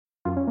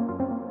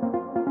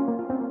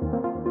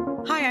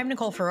I'm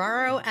Nicole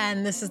Ferraro,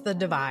 and this is The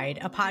Divide,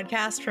 a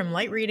podcast from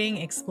Light Reading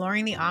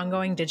exploring the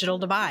ongoing digital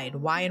divide,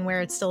 why and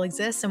where it still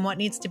exists, and what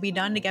needs to be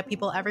done to get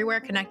people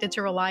everywhere connected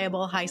to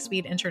reliable,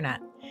 high-speed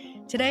internet.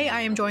 Today,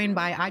 I am joined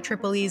by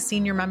IEEE's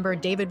senior member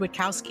David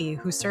Witkowski,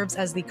 who serves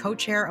as the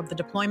co-chair of the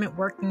Deployment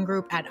Working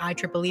Group at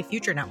IEEE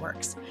Future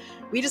Networks.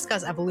 We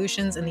discuss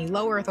evolutions in the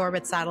low Earth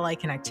orbit satellite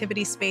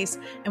connectivity space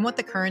and what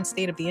the current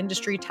state of the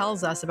industry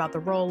tells us about the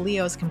role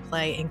LEOs can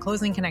play in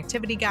closing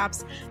connectivity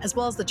gaps, as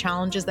well as the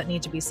challenges that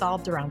need to be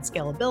solved around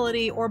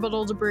scalability,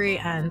 orbital debris,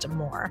 and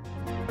more.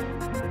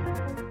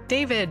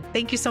 David,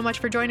 thank you so much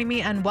for joining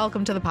me and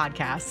welcome to the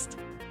podcast.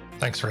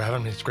 Thanks for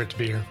having me. It's great to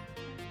be here.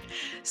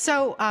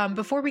 So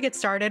before we get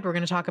started, we're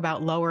going to talk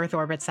about low Earth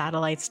orbit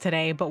satellites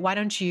today, but why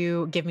don't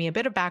you give me a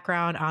bit of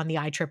background on the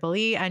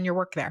IEEE and your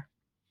work there?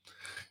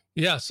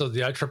 Yeah, so the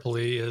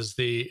IEEE is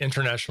the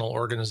international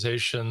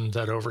organization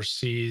that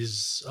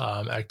oversees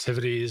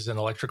activities in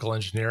electrical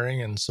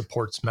engineering and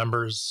supports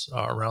members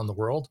around the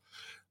world.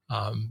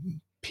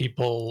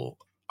 People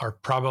are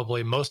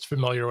probably most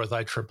familiar with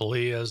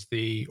IEEE as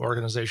the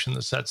organization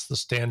that sets the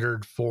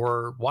standard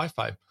for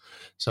Wi-Fi.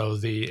 So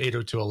the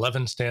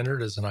 802.11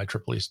 standard is an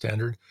IEEE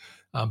standard,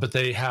 but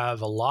they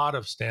have a lot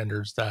of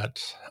standards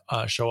that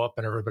show up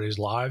in everybody's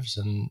lives.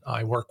 And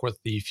I work with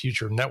the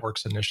Future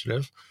Networks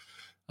Initiative,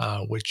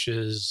 which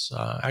is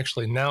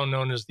actually now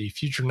known as the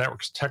Future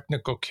Networks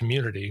Technical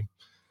Community.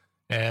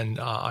 And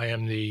I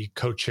am the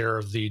co-chair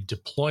of the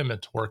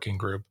Deployment Working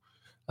Group.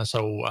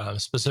 So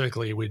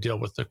specifically, we deal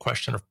with the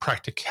question of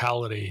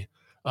practicality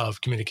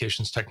of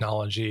communications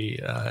technology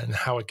and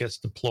how it gets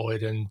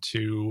deployed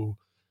into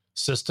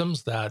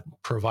systems that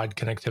provide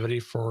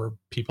connectivity for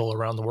people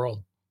around the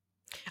world.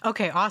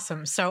 Okay,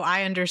 awesome. So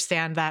I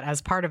understand that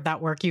as part of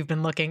that work, you've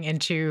been looking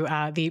into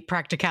the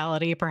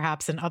practicality,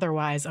 perhaps and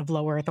otherwise, of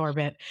low Earth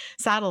orbit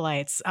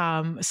satellites.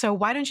 So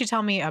why don't you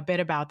tell me a bit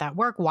about that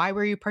work? Why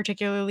were you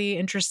particularly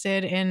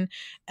interested in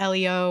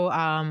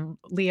LEO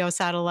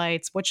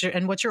satellites? What's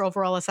your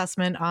overall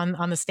assessment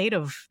on the state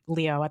of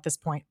LEO at this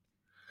point?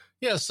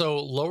 Yeah, so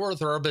low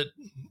Earth orbit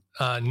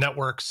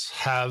networks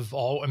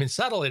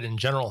satellite in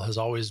general has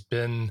always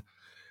been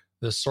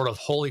this sort of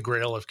holy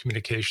grail of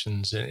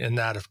communications in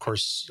that, of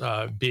course,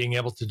 being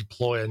able to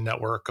deploy a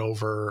network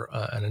over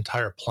an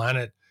entire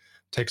planet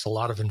takes a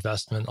lot of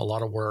investment, a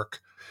lot of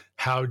work.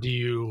 How do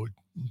you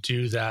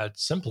do that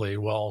simply?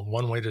 Well,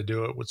 one way to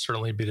do it would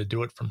certainly be to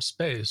do it from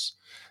space.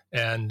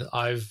 And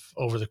I've,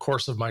 over the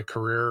course of my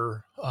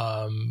career,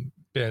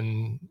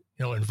 been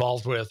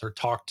involved with or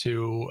talked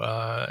to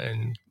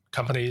in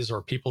companies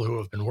or people who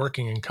have been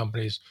working in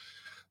companies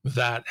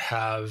that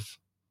have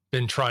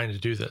been trying to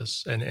do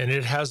this. And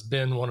it has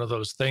been one of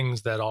those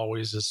things that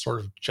always is sort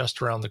of just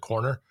around the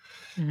corner.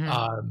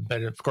 Mm-hmm.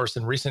 But of course,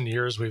 in recent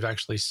years, we've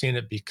actually seen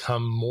it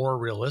become more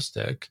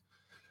realistic.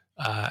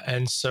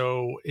 And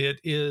so it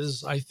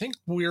is, I think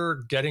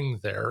we're getting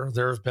there.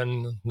 There have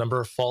been a number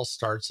of false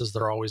starts, as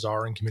there always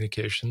are in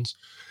communications.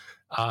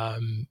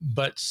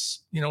 But,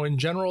 in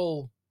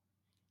general,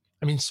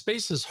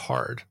 space is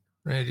hard.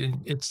 Right.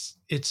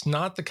 It's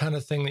not the kind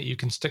of thing that you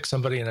can stick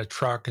somebody in a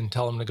truck and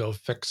tell them to go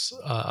fix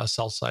a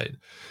cell site.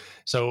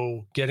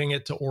 So getting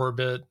it to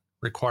orbit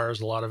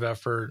requires a lot of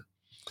effort.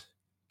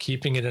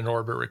 Keeping it in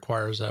orbit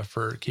requires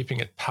effort. Keeping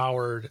it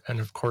powered. And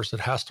of course, it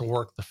has to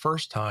work the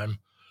first time.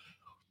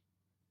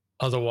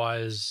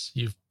 Otherwise,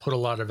 you've put a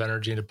lot of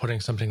energy into putting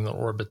something in the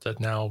orbit that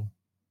now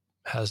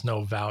has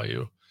no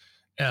value.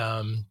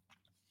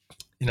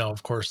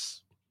 Of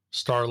course,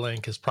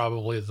 Starlink is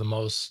probably the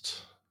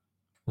most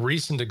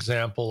recent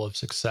example of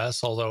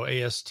success, although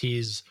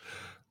AST's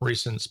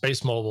recent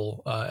space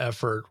mobile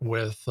effort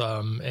with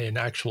an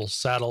actual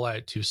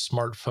satellite to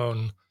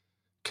smartphone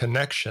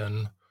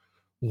connection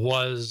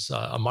was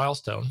a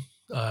milestone.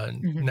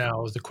 Mm-hmm.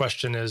 Now, the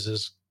question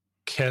is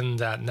can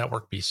that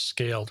network be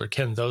scaled, or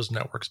can those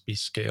networks be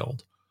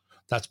scaled?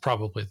 That's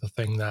probably the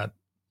thing that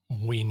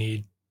we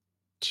need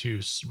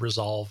to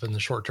resolve in the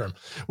short term.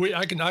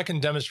 I can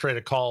demonstrate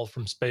a call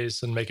from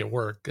space and make it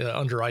work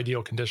under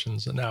ideal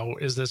conditions. And now,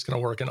 is this going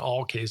to work in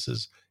all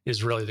cases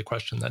is really the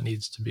question that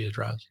needs to be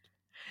addressed.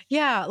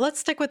 Yeah, let's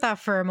stick with that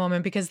for a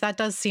moment, because that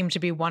does seem to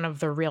be one of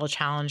the real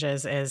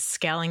challenges, is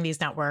scaling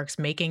these networks,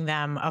 making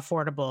them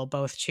affordable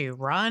both to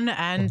run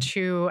and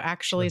to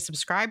actually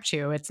subscribe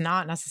to. It's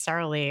not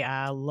necessarily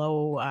a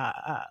low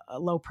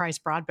price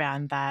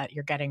broadband that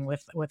you're getting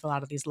with a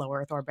lot of these low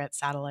Earth orbit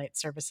satellite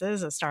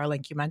services,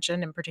 Starlink you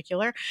mentioned in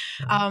particular.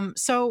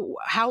 So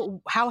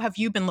how have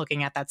you been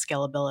looking at that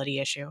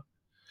scalability issue?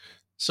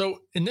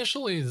 So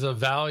initially, the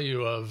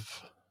value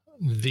of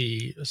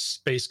the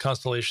Space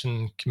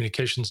Constellation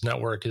Communications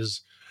Network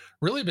has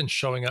really been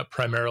showing up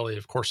primarily,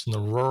 of course, in the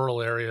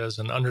rural areas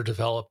and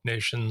underdeveloped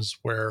nations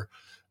where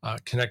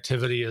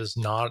connectivity is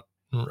not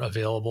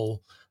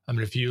available.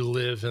 If you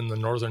live in the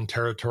northern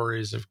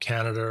territories of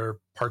Canada,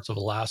 parts of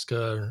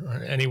Alaska,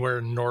 or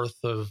anywhere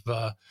north of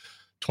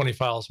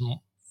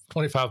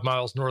 25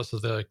 miles north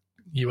of the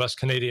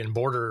U.S.-Canadian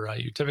border,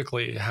 you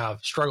typically have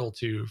struggled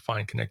to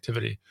find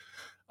connectivity.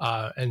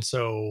 And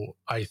so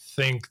I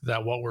think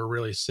that what we're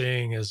really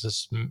seeing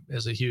is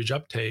a huge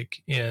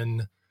uptake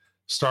in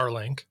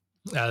Starlink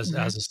as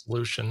a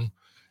solution,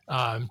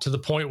 to the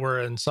point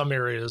where in some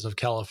areas of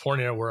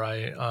California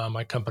where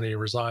my company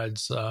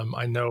resides,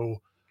 I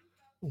know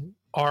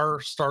our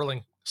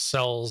Starlink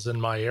cells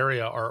in my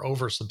area are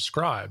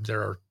oversubscribed.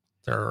 There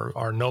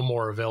are no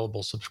more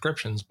available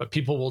subscriptions, but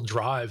people will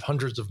drive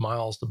hundreds of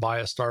miles to buy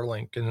a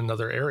Starlink in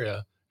another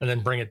area and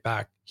then bring it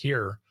back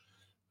here,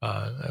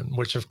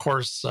 which of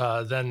course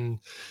then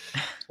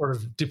sort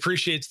of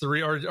depreciates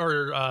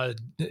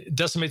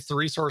decimates the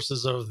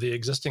resources of the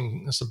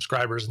existing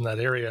subscribers in that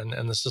area,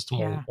 and the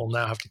system will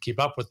now have to keep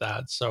up with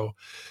that. So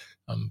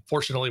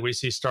fortunately, we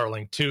see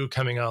Starlink 2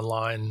 coming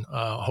online,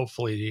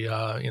 hopefully,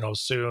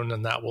 soon,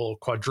 and that will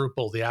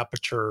quadruple the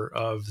aperture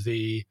of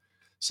the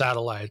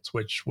satellites,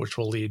 which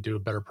will lead to a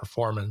better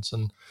performance.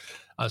 And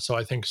so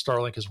I think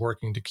Starlink is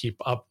working to keep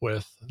up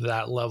with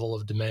that level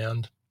of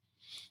demand.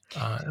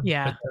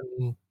 Yeah.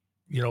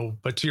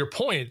 But to your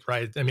point,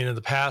 right? I mean, in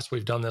the past,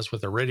 we've done this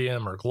with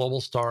Iridium or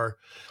Globalstar.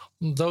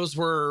 Those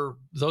were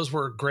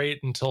great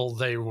until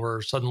they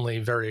were suddenly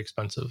very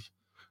expensive.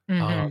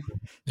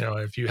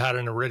 If you had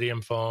an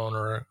Iridium phone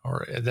or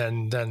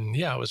then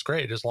yeah, it was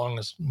great as long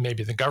as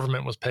maybe the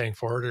government was paying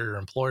for it or your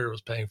employer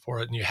was paying for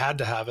it and you had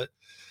to have it.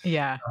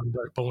 Yeah.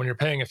 But when you're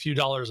paying a few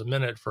dollars a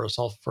minute for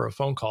a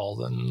phone call,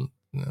 then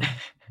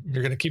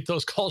you're going to keep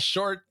those calls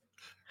short.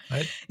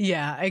 Right?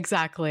 Yeah,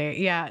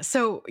 exactly. Yeah.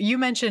 So you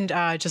mentioned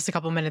just a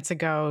couple minutes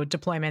ago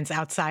deployments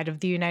outside of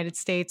the United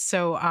States.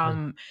 So,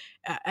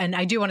 and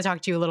I do want to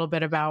talk to you a little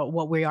bit about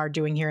what we are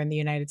doing here in the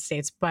United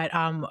States. But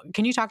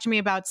can you talk to me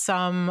about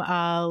some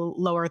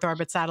low Earth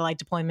orbit satellite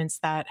deployments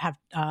that have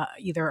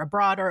either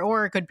abroad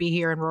or it could be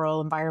here in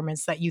rural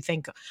environments that you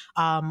think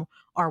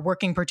are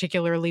working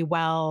particularly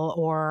well,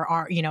 or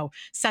are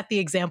set the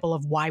example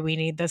of why we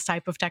need this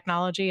type of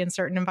technology in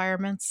certain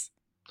environments?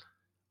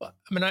 I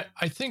mean,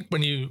 I think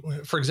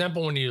for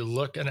example, when you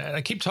look, and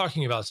I keep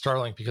talking about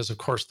Starlink because, of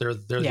course, they're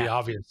the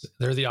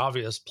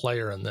obvious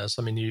player in this.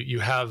 I mean, you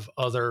have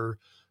other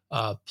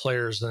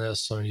players in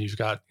this. I mean, you've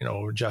got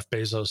Jeff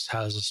Bezos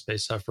has a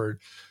space effort.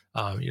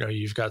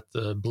 You've got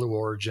the Blue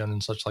Origin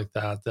and such like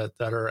that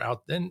are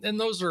out, and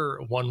those are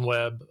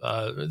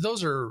OneWeb.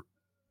 Those are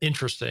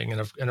interesting,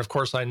 and of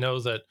course, I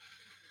know that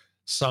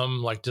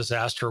some like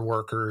disaster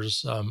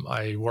workers.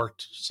 I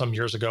worked some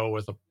years ago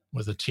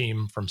with a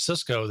team from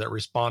Cisco that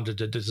responded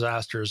to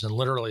disasters and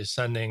literally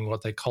sending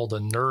what they called a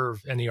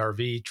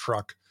NERV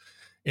truck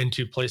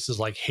into places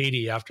like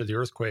Haiti after the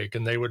earthquake.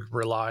 And they would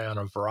rely on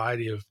a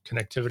variety of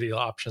connectivity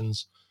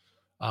options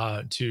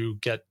to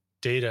get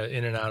data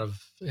in and out of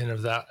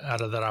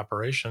that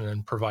operation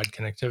and provide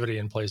connectivity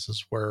in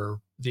places where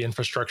the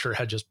infrastructure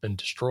had just been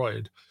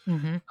destroyed.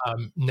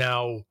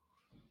 Now,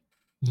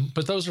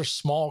 but those are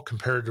small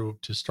compared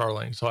to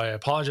Starlink. So I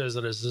apologize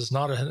that this is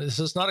not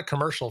a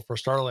commercial for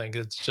Starlink.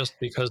 It's just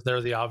because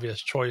they're the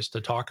obvious choice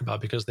to talk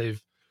about because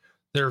they've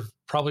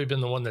probably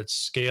been the one that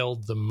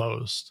scaled the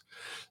most.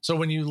 So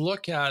when you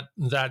look at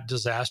that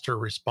disaster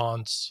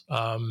response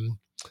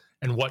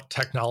and what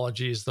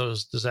technologies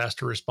those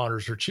disaster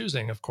responders are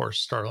choosing, of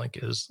course,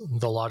 Starlink is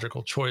the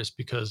logical choice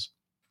because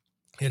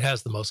it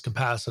has the most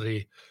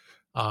capacity.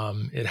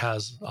 It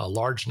has a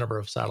large number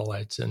of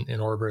satellites in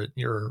orbit.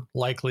 You're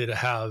likely to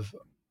have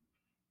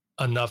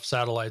enough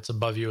satellites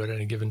above you at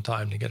any given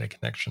time to get a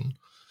connection.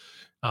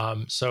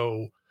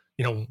 So,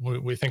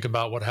 we think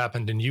about what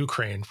happened in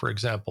Ukraine, for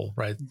example,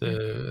 right?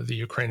 The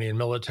Ukrainian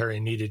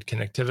military needed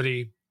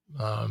connectivity.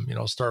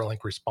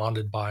 Starlink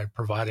responded by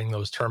providing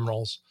those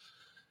terminals.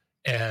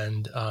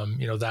 And,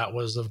 that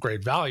was of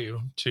great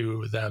value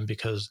to them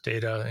because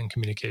data and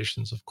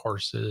communications, of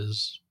course,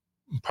 is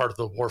part of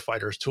the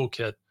warfighter's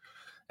toolkit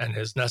and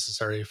is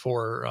necessary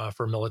for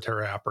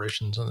military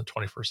operations in the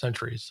 21st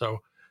century. So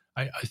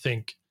I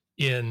think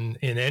in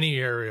any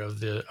area of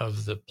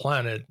the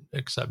planet,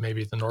 except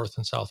maybe the North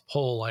and South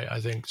Pole,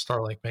 I think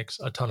Starlink makes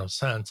a ton of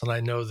sense. And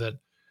I know that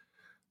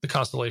the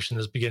constellation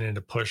is beginning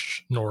to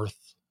push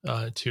north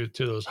to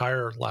those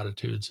higher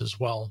latitudes as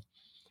well.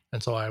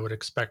 And so I would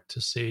expect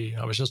to see,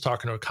 I was just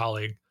talking to a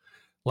colleague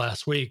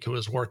last week who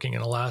was working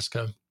in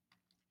Alaska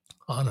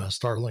on a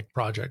Starlink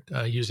project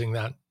using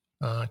that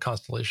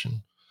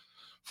constellation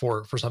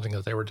for something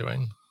that they were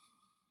doing.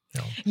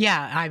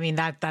 Yeah, I mean,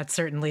 that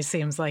certainly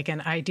seems like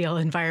an ideal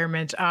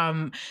environment.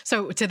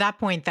 So to that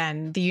point,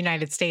 then, the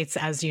United States,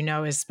 as you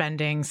know, is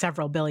spending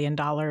several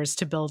 $billions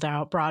to build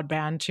out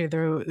broadband to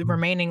the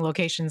remaining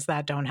locations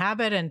that don't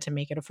have it and to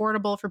make it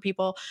affordable for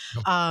people.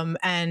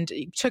 And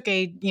took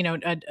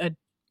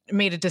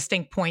made a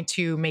distinct point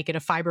to make it a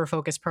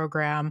fiber-focused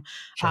program,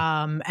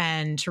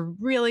 and to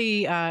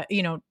really, I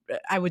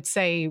would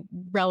say,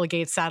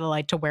 relegate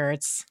satellite to where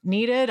it's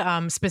needed.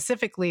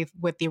 Specifically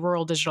with the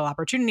Rural Digital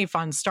Opportunity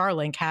Fund,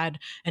 Starlink had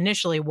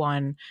initially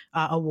won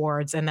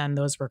awards, and then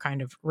those were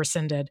kind of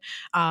rescinded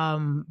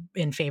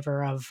in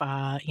favor of,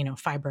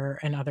 fiber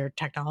and other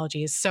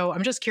technologies. So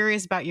I'm just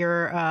curious about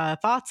your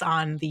thoughts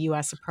on the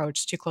U.S.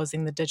 approach to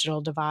closing the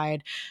digital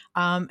divide.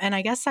 And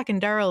I guess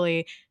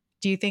secondarily,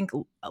 Do you think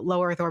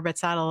low Earth orbit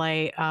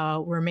satellite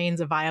remains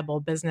a viable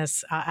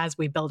business as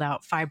we build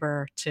out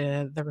fiber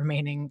to the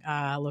remaining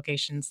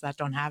locations that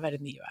don't have it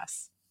in the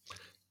U.S.?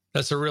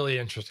 That's a really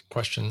interesting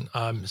question.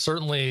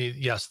 Certainly,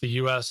 yes, the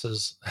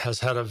U.S. has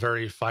had a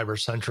very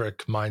fiber-centric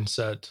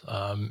mindset.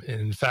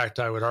 In fact,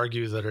 I would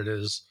argue that it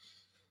is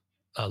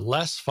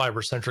less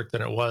fiber-centric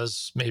than it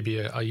was maybe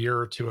a year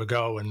or two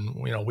ago. And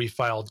we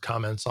filed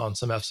comments on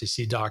some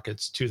FCC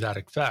dockets to that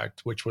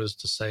effect, which was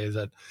to say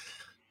that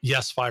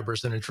yes, fiber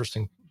is an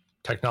interesting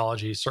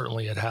technology.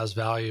 Certainly, it has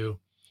value.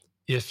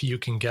 If you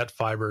can get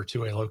fiber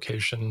to a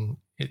location,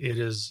 it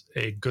is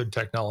a good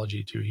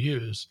technology to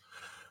use.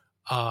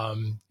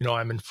 I'm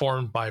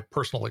informed by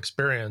personal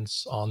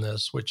experience on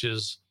this, which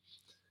is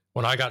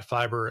when I got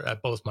fiber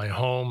at both my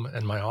home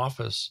and my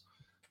office,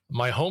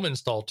 my home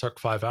install took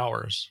 5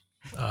 hours.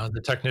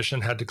 The technician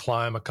had to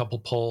climb a couple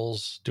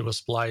poles, do a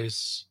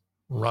splice,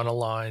 run a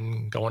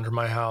line, go under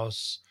my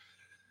house.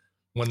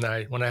 When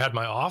I had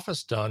my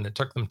office done, it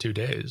took them 2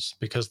 days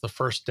because the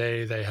first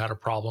day they had a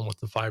problem with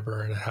the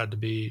fiber and it had to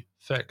be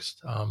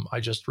fixed. I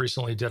just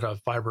recently did a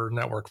fiber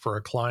network for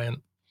a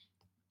client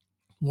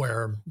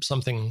where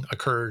something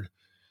occurred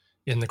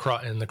in the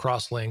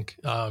crosslink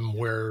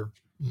where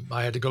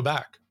I had to go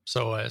back.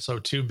 So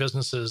 2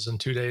 businesses in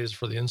 2 days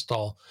for the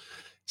install.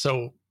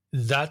 So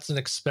that's an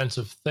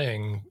expensive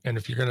thing, and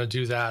if you're going to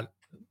do that,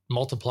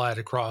 multiply it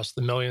across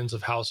the millions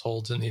of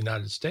households in the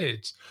United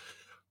States,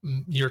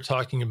 you're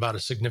talking about a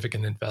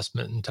significant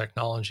investment in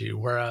technology.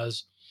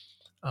 Whereas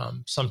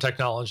some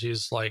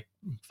technologies like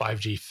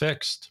 5G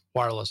fixed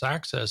wireless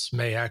access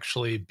may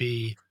actually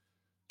be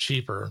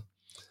cheaper.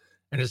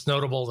 And it's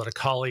notable that a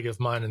colleague of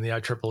mine in the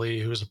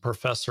IEEE, who is a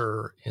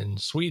professor in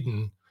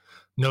Sweden,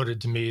 noted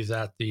to me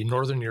that the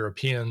Northern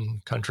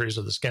European countries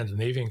or the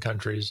Scandinavian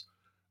countries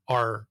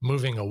are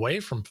moving away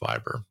from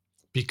fiber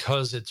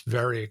because it's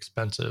very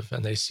expensive.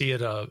 And they see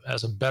it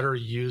as a better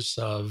use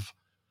of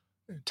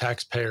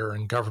taxpayer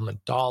and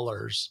government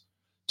dollars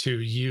to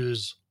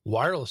use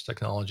wireless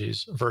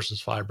technologies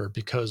versus fiber,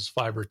 because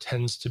fiber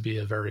tends to be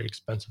a very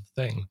expensive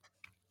thing.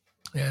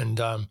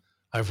 And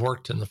I've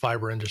worked in the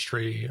fiber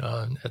industry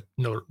at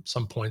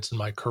some points in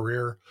my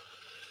career,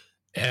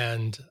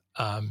 and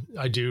I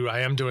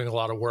am doing a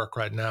lot of work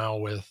right now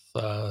with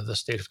the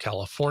state of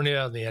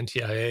California, the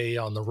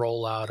NTIA, on the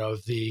rollout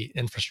of the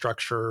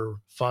infrastructure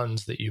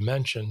funds that you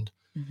mentioned,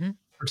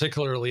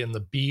 particularly in the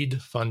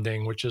BEAD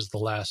funding, which is the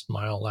last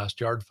mile, last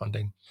yard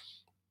funding.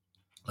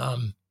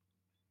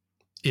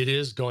 It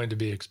is going to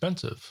be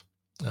expensive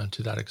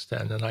to that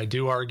extent, and I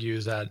do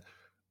argue that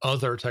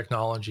other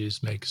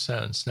technologies make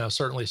sense. Now,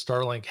 certainly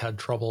Starlink had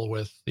trouble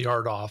with the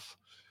RDOF.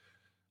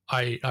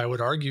 I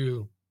would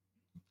argue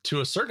to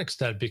a certain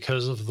extent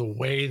because of the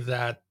way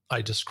that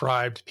I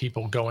described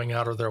people going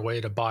out of their way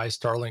to buy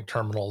Starlink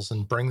terminals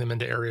and bring them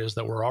into areas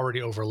that were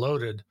already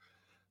overloaded,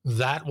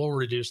 that will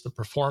reduce the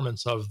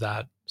performance of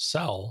that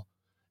cell.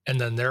 And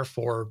then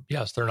therefore,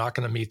 yes, they're not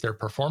going to meet their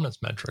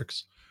performance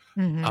metrics.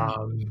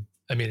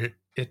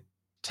 It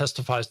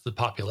testifies to the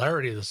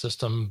popularity of the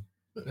system.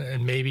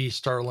 And maybe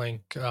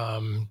Starlink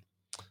I'm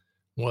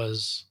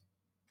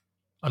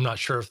not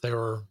sure if they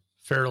were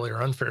fairly or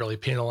unfairly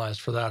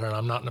penalized for that, and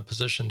I'm not in a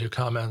position to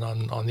comment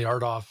on the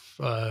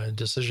RDOF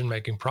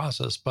decision-making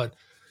process. But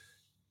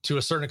to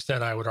a certain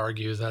extent, I would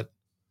argue that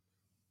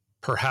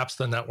perhaps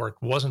the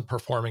network wasn't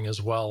performing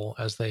as well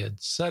as they had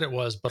said it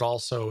was, but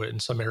also in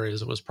some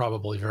areas it was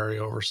probably very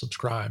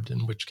oversubscribed,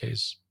 in which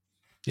case,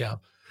 yeah.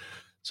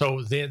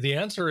 So the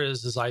answer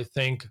is I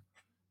think,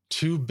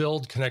 to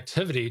build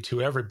connectivity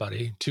to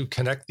everybody, to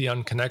connect the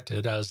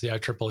unconnected, as the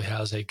IEEE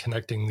has a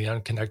Connecting the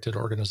Unconnected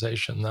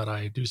organization that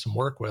I do some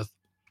work with,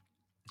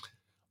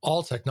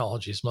 all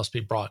technologies must be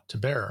brought to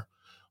bear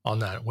on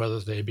that, whether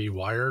they be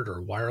wired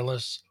or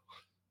wireless,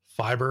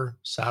 fiber,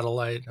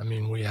 satellite.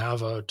 We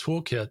have a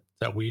toolkit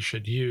that we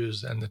should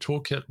use, and the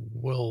toolkit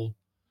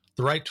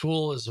the right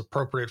tool is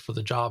appropriate for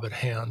the job at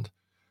hand.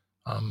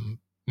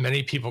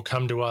 Many people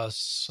come to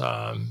us,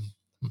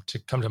 to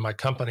come to my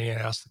company and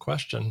ask the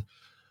question,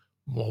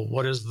 well,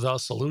 what is the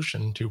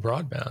solution to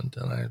broadband?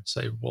 And I'd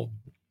say, well,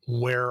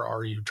 where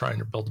are you trying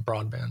to build the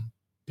broadband?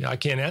 I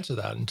can't answer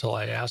that until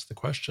I ask the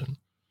question.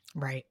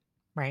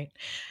 Right.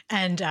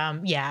 And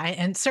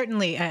and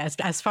certainly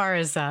as far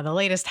as the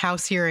latest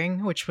House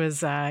hearing, which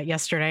was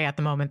yesterday at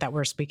the moment that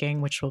we're speaking,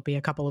 which will be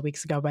a couple of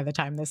weeks ago by the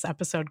time this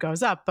episode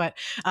goes up. But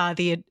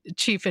the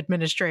chief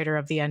administrator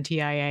of the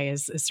NTIA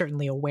is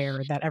certainly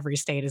aware that every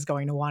state is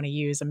going to want to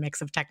use a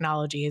mix of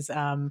technologies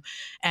and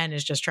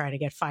is just trying to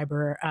get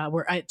fiber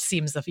where it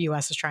seems the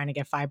U.S. is trying to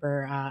get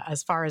fiber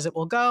as far as it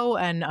will go,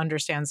 and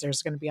understands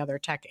there's going to be other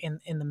tech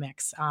in the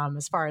mix.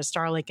 As far as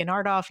Starlink and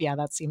RDOF,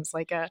 that seems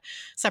like a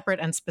separate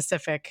and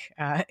specific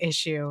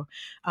issue.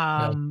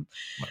 And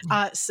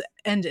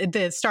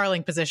the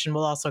Starlink position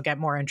will also get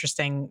more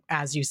interesting,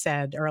 as you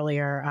said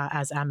earlier,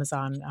 as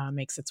Amazon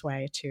makes its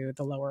way to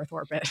the low Earth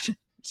orbit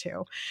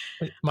too.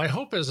 My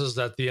hope is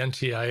that the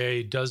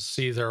NTIA does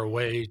see their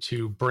way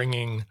to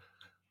bringing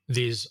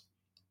these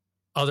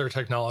other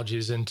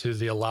technologies into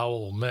the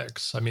allowable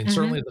mix. I mean, Hmm.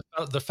 certainly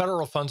the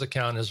federal funds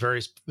account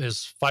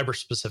is fiber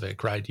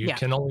specific, right? You Yeah.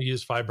 can only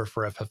use fiber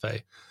for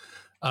FFA.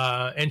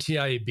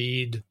 NTIA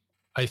BEAD,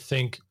 I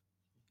think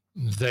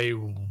they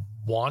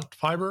want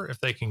fiber if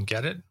they can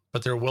get it,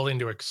 but they're willing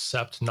to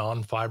accept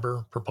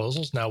non-fiber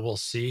proposals. Now we'll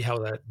see how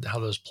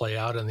those play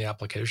out in the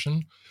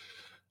application.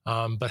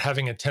 But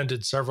having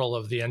attended several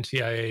of the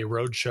NTIA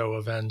roadshow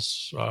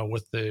events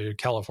with the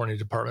California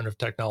Department of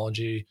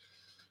Technology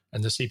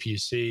and the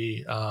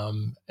CPUC,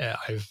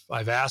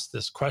 I've asked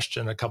this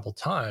question a couple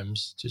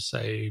times to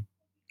say,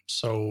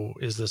 so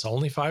is this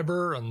only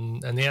fiber?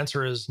 And the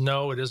answer is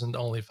no, it isn't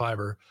only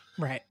fiber.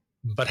 Right.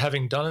 But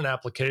having done an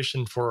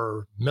application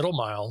for middle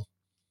mile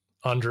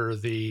under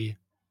the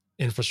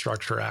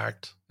Infrastructure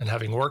Act and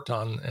having worked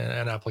on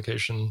an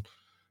application,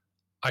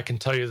 I can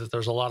tell you that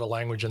there's a lot of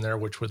language in there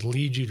which would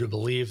lead you to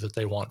believe that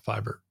they want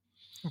fiber.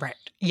 Right.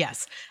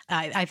 Yes.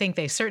 I think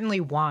they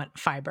certainly want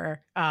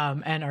fiber,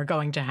 and are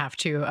going to have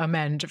to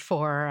amend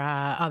for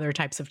other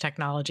types of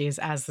technologies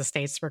as the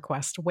states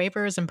request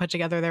waivers and put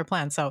together their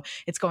plan. So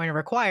it's going to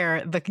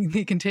require the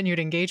continued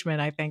engagement,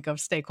 I think, of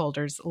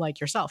stakeholders like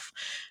yourself,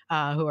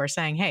 who are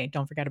saying, hey,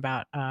 don't forget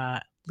about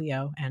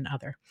Leo and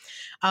other.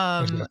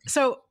 Exactly.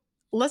 So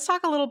let's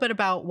talk a little bit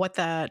about what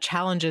the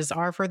challenges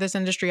are for this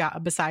industry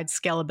besides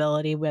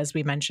scalability, as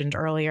we mentioned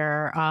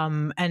earlier.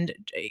 And,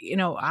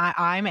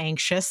 I'm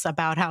anxious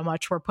about how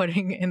much we're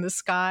putting in the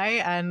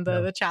sky and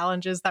Yeah. the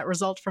challenges that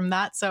result from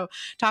that. So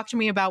talk to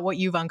me about what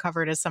you've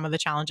uncovered as some of the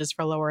challenges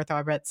for low Earth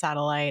orbit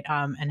satellite,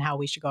 and how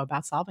we should go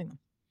about solving them.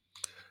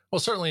 Well,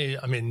 certainly,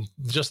 I mean,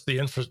 just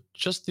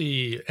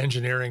the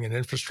engineering and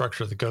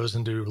infrastructure that goes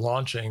into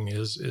launching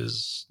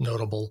is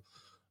notable.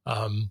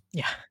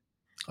 Yeah.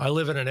 I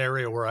live in an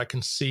area where I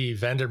can see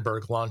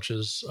Vandenberg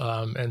launches,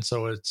 and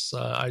so it's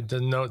I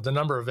didn't know the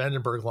number of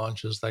Vandenberg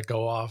launches that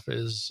go off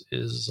is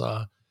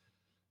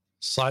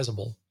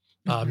sizable.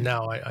 Hmm.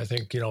 Now, I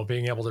think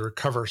being able to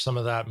recover some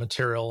of that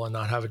material and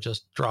not have it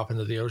just drop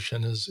into the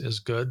ocean is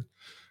good.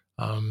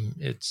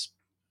 It's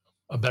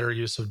a better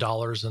use of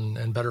dollars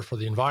and better for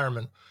the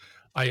environment.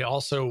 I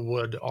also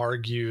would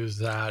argue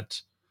that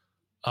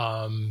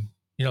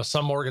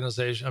some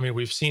organization, I mean,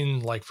 we've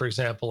seen, like, for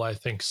example, I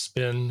think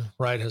Spin,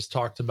 right, has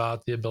talked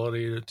about the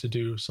ability to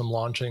do some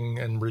launching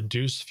and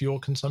reduce fuel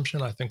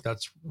consumption. I think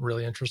that's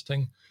really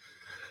interesting.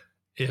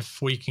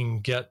 If we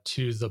can get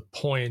to the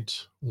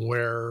point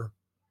where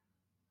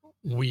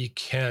we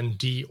can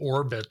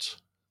deorbit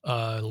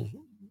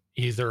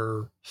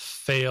either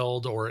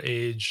failed or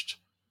aged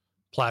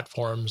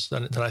platforms,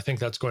 then I think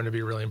that's going to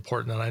be really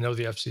important. And I know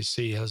the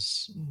FCC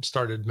has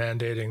started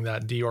mandating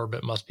that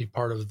deorbit must be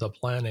part of the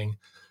planning.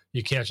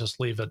 You can't just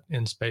leave it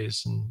in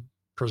space and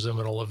presume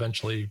it'll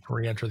eventually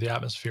re-enter the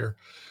atmosphere.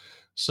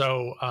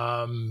 So,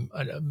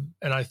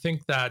 and I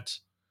think that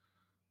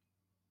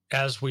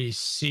as we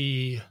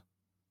see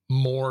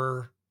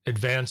more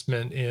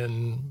advancement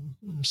in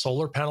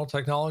solar panel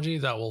technology,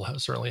 that will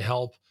certainly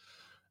help.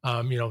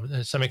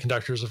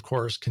 Semiconductors, of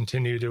course,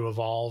 continue to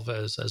evolve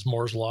as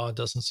Moore's law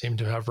doesn't seem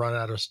to have run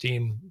out of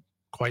steam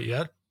quite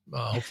yet.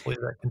 Hopefully,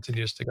 that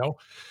continues to go.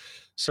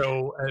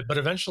 So, but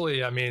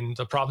eventually, I mean,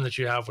 the problem that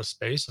you have with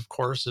space, of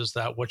course, is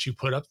that what you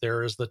put up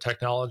there is the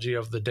technology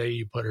of the day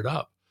you put it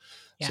up.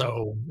 Yeah.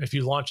 So, if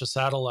you launch a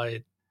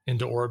satellite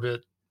into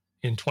orbit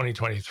in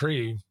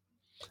 2023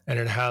 and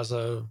it has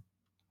a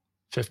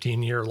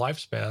 15-year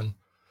lifespan,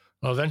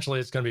 well, eventually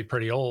it's going to be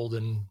pretty old.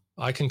 And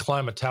I can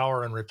climb a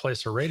tower and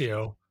replace a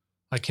radio.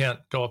 I can't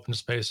go up into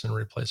space and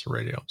replace a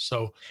radio.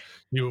 So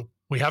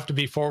we have to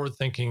be forward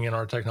thinking in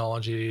our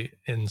technology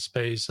in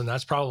space. And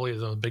that's probably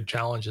the big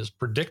challenge, is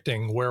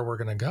predicting where we're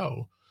going to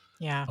go.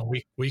 Yeah.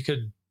 We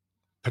could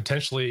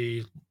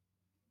potentially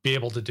be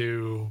able to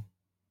do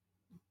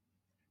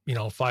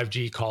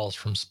 5G calls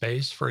from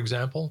space, for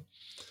example.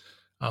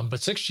 But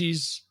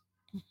 6G's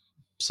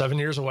 7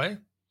 years away.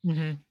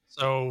 Hmm.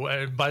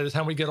 So by the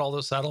time we get all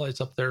those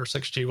satellites up there,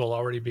 6G will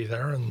already be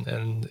there,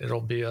 and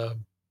it'll be a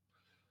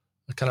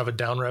kind of a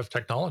down rev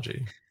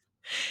technology.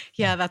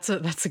 Yeah, that's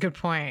a good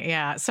point.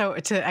 Yeah. So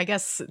I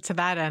guess to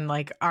that end,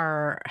 like,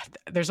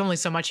 there's only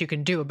so much you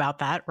can do about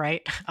that,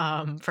 right?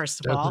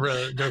 First of all.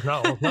 There's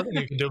nothing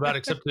you can do about it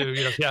except to,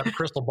 if you have a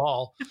crystal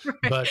ball. Right.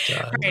 But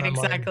Right,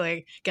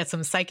 exactly. Get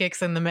some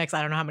psychics in the mix.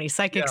 I don't know how many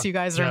psychics you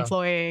guys are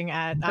employing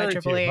at very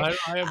few.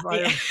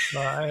 IEEE.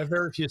 I have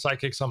very few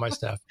psychics on my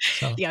staff.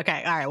 So. Yeah.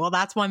 Okay. All right. Well,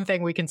 that's one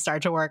thing we can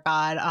start to work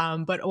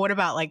on. But what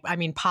about,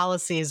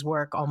 policies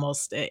work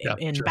almost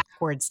in Sure.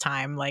 backwards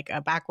time, like a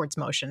backwards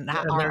motion.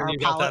 And there you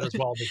got that as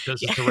well,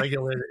 because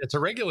it's a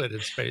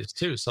regulated space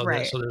too. So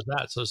right. So there's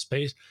that. So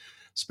space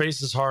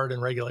is hard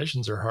and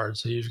regulations are hard.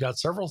 So you've got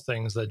several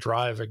things that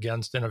drive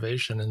against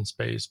innovation in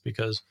space,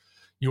 because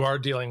you are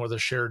dealing with a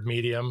shared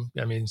medium.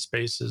 I mean,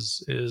 space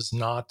is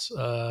not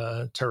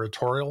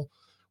territorial.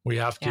 We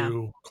have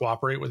to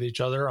cooperate with each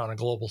other on a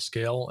global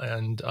scale,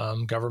 and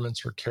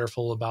governments are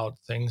careful about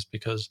things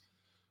because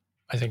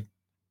I think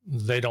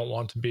they don't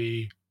want to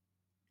be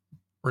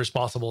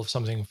responsible if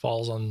something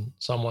falls on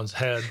someone's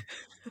head,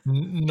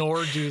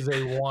 nor do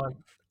they want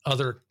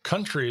other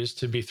countries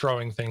to be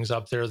throwing things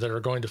up there that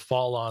are going to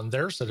fall on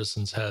their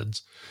citizens'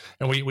 heads.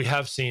 And we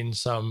have seen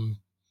some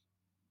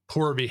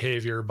poor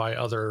behavior by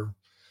other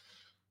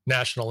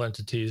national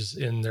entities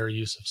in their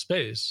use of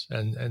space.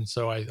 And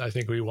so I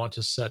think we want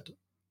to set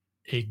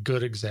a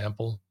good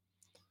example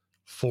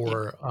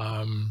for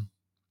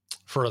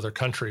other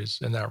countries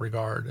in that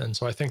regard. And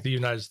so I think the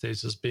United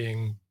States is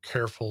being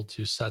careful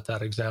to set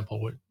that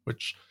example,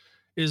 which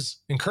is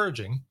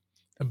encouraging,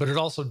 but it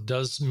also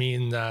does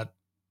mean that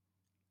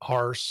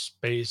our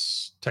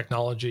space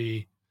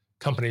technology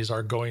companies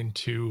are going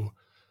to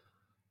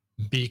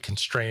be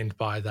constrained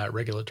by that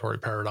regulatory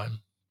paradigm.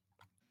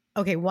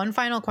 Okay, one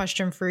final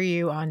question for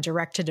you on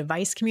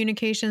direct-to-device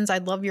communications.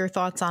 I'd love your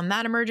thoughts on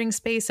that emerging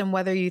space and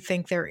whether you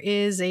think there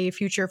is a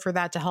future for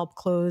that to help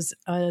close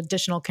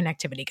additional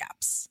connectivity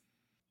gaps.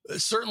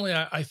 Certainly,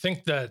 I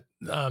think that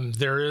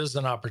there is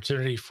an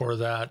opportunity for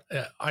that.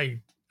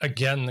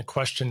 Again, the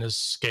question is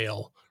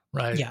scale,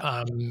 right?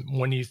 Yeah.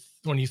 When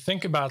you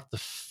think about the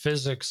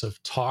physics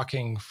of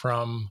talking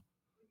from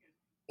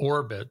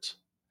orbit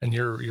and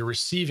you're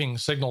receiving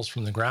signals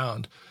from the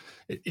ground,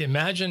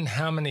 imagine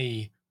how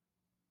many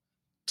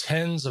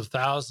tens of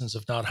thousands,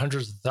 if not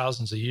hundreds of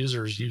thousands of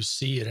users you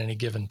see at any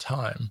given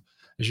time.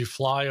 As you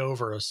fly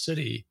over a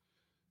city,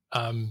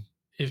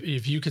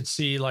 if you could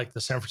see like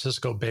the San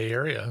Francisco Bay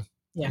Area,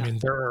 I mean,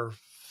 there are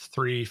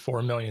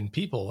 3-4 million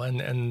people,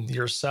 and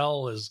your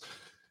cell is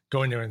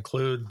going to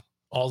include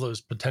all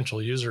those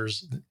potential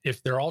users.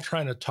 If they're all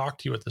trying to talk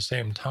to you at the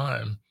same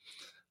time,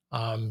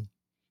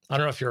 I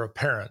don't know if you're a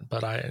parent,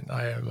 but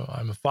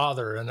I'm a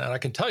father, and I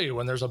can tell you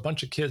when there's a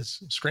bunch of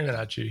kids screaming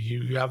at you,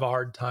 you have a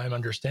hard time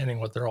understanding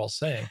what they're all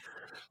saying.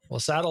 Well,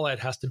 a satellite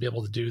has to be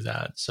able to do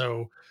that.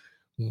 So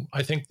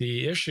I think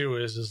the issue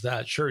is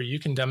that, sure, you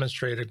can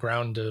demonstrate a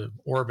ground to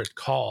orbit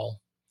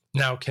call.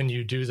 Now, can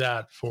you do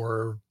that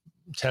for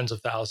tens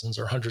of thousands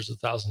or hundreds of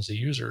thousands of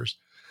users?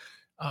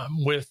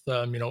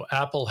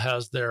 Apple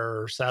has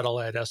their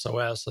satellite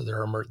SOS,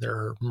 or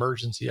their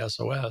emergency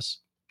SOS,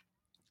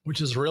 which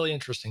is a really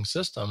interesting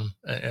system.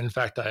 And in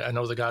fact, I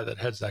know the guy that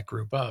heads that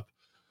group up,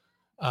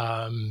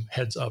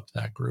 heads up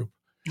that group.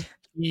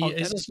 He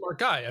is a smart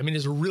guy. I mean,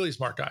 he's a really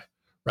smart guy,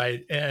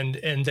 right? And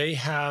they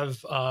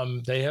have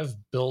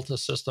built a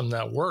system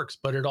that works,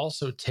 but it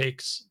also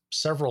takes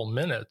several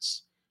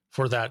minutes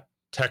for that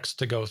text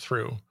to go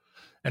through,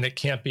 and it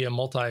can't be a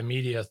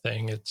multimedia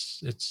thing.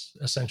 It's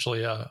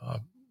essentially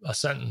a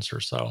sentence or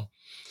so.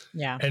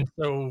 Yeah. And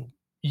so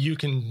you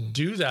can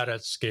do that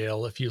at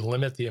scale if you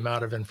limit the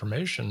amount of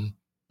information,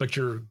 but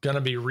you're going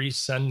to be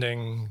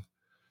resending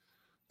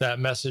that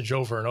message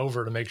over and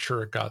over to make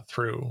sure it got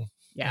through.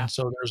 Yeah. And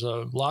so there's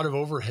a lot of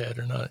overhead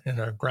in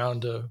a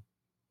ground to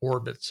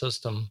orbit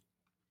system.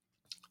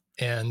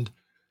 And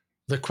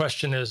the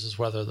question is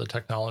whether the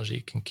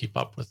technology can keep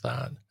up with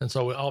that. And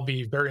so I'll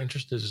be very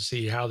interested to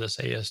see how this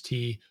AST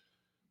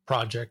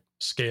project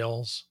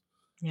scales.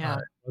 Yeah.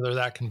 Whether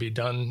that can be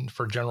done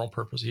for general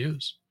purpose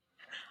use.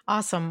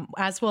 Awesome.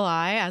 As will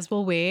I, as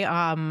will we.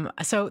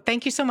 So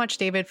thank you so much,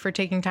 David, for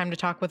taking time to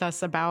talk with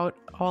us about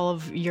all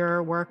of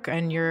your work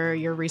and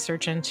your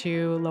research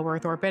into low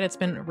Earth orbit. It's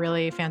been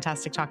really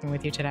fantastic talking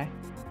with you today.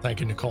 Thank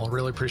you, Nicole. I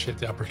really appreciate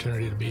the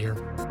opportunity to be here.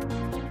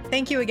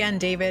 Thank you again,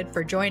 David,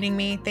 for joining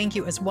me. Thank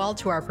you as well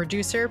to our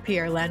producer,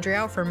 Pierre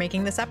Landriau, for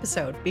making this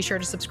episode. Be sure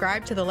to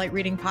subscribe to the Light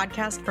Reading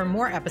Podcast for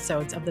more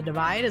episodes of The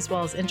Divide, as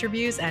well as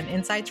interviews and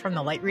insights from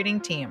the Light Reading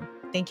team.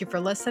 Thank you for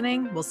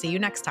listening. We'll see you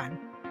next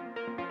time.